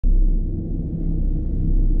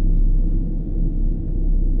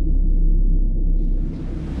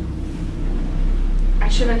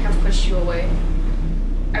shouldn't have pushed you away.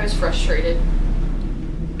 I was frustrated.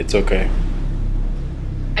 It's okay.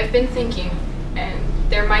 I've been thinking, and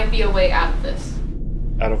there might be a way out of this.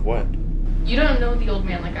 Out of what? You don't know the old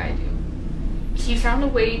man like I do. He found a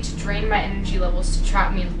way to drain my energy levels to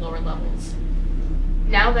trap me in the lower levels.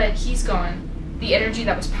 Now that he's gone, the energy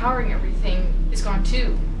that was powering everything is gone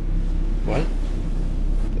too. What?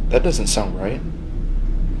 That doesn't sound right.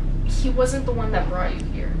 He wasn't the one that brought you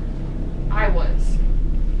here. I was.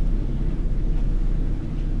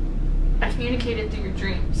 I communicated through your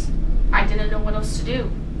dreams. I didn't know what else to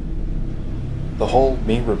do. The whole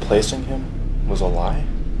me replacing him was a lie?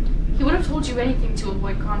 He would have told you anything to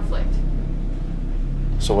avoid conflict.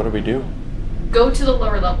 So what do we do? Go to the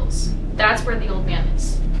lower levels. That's where the old man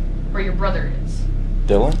is. Where your brother is.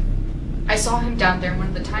 Dylan? I saw him down there in one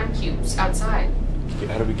of the time cubes outside.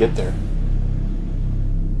 How do we get there?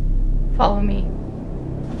 Follow me.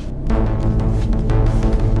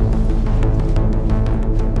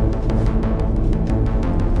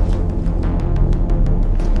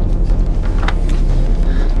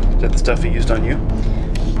 Is that the stuff he used on you?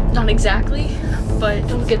 Not exactly, but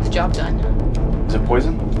it'll get the job done. Is it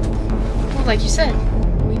poison? Well, like you said,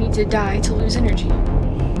 we need to die to lose energy.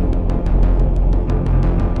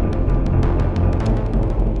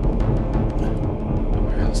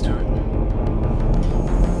 Alright, let's do it.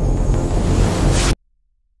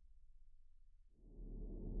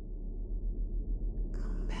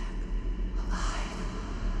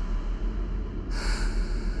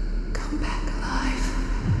 Come back alive.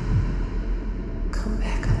 Come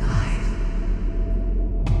back alive.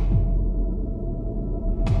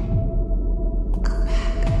 Come back alive. Come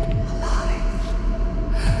back alive.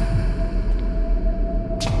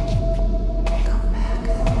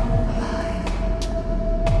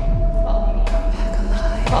 Follow me. Come back alive.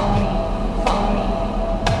 Follow me. Follow me.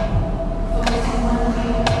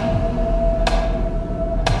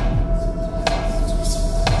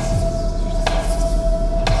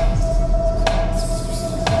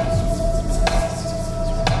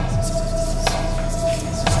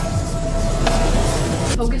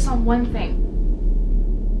 Focus on one thing.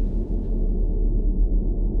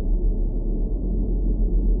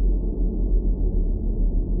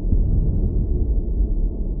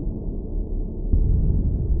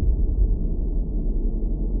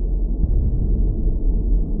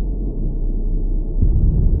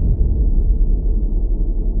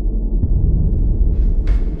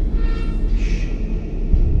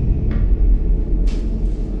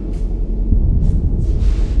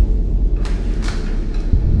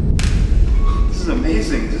 This is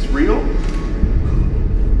amazing. Is this real?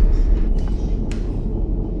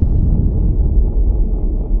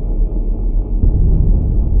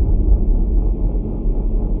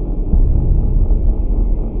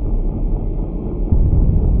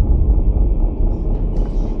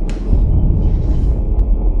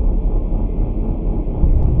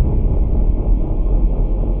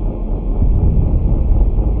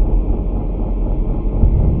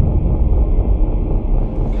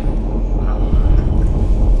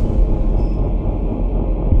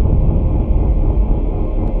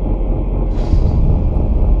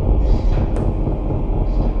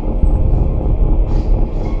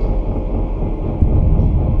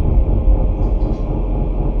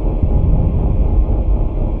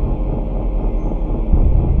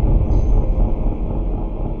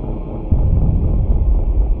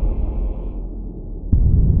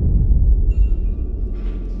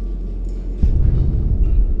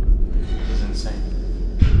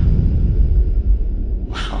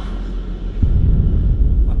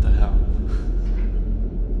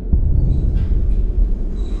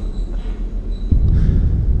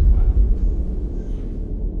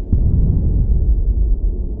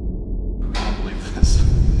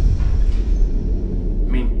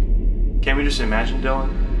 Can't we just imagine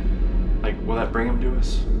Dylan? Like, will that bring him to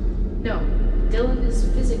us? No, Dylan is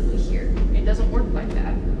physically here. It doesn't work like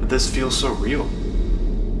that. But this feels so real.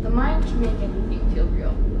 The mind can make anything feel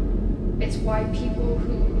real. It's why people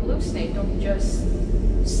who hallucinate don't just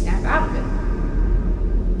snap out of it.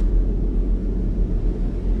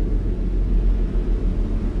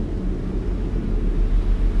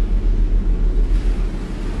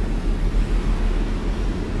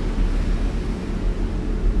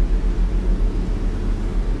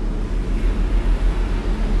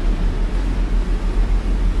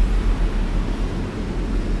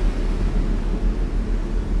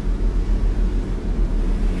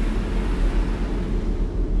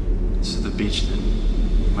 Beach that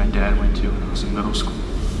my dad went to when I was in middle school.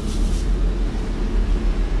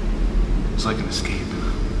 It was like an escape.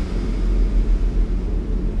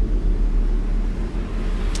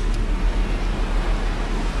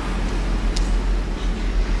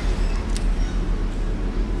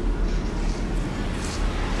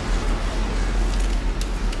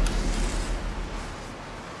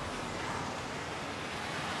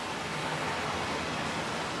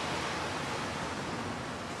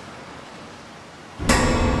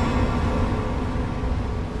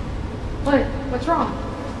 What? What's wrong?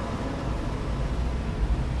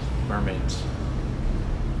 Mermaids.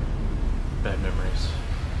 Bad memories.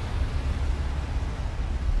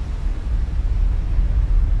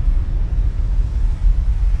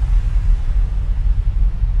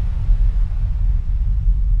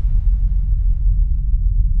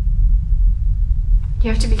 You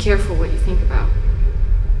have to be careful what you think about.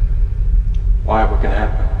 Why? What can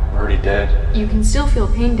happen? We're already dead. You can still feel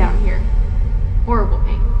pain down here. Horrible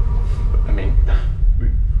pain. I mean,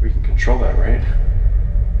 we can control that, right?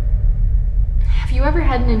 Have you ever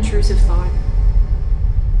had an intrusive thought?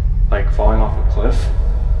 Like falling off a cliff?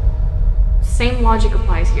 Same logic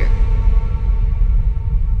applies here.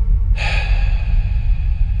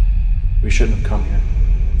 We shouldn't have come here.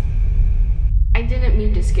 I didn't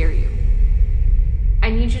mean to scare you. I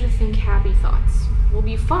need you to think happy thoughts. We'll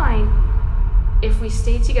be fine if we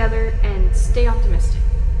stay together and stay optimistic.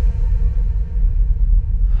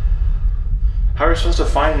 How are we supposed to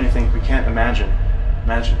find anything we can't imagine?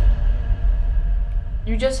 Imagine it.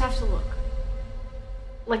 You just have to look.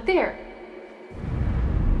 Like there.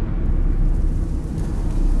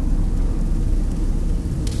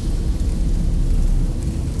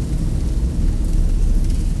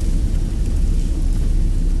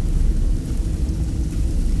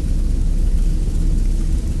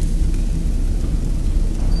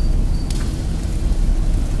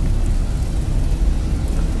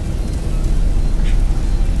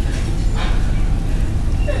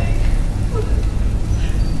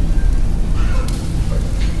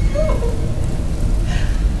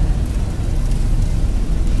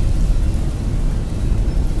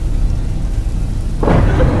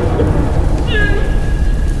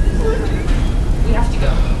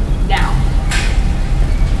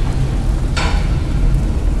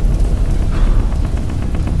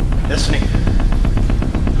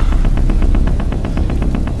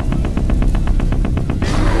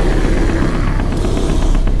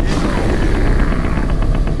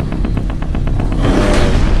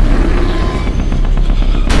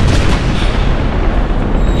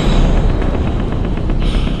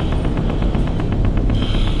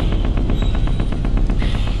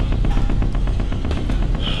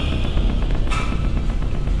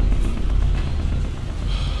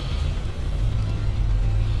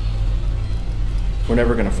 We're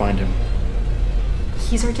never gonna find him.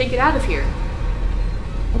 He's our ticket out of here.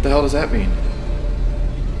 What the hell does that mean?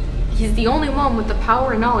 He's the only one with the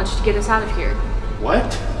power and knowledge to get us out of here.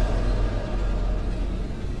 What?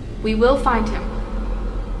 We will find him.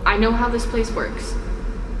 I know how this place works.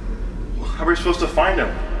 How are we supposed to find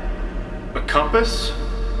him? A compass?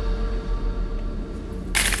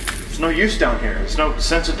 There's no use down here. There's no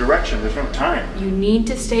sense of direction. There's no time. You need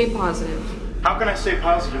to stay positive. How can I stay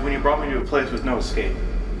positive when you brought me to a place with no escape?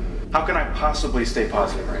 How can I possibly stay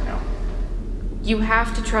positive right now? You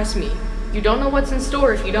have to trust me. You don't know what's in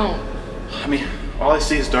store if you don't. I mean, all I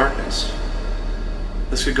see is darkness.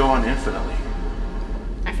 This could go on infinitely.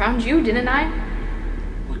 I found you, didn't I?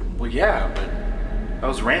 Well, yeah, but that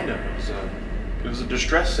was random. It was a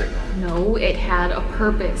distress signal. No, it had a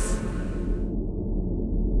purpose.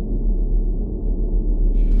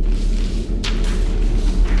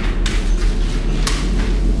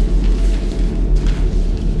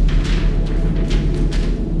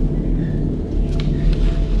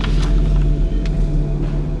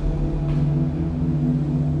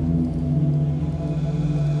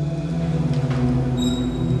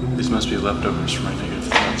 These must be leftovers from my night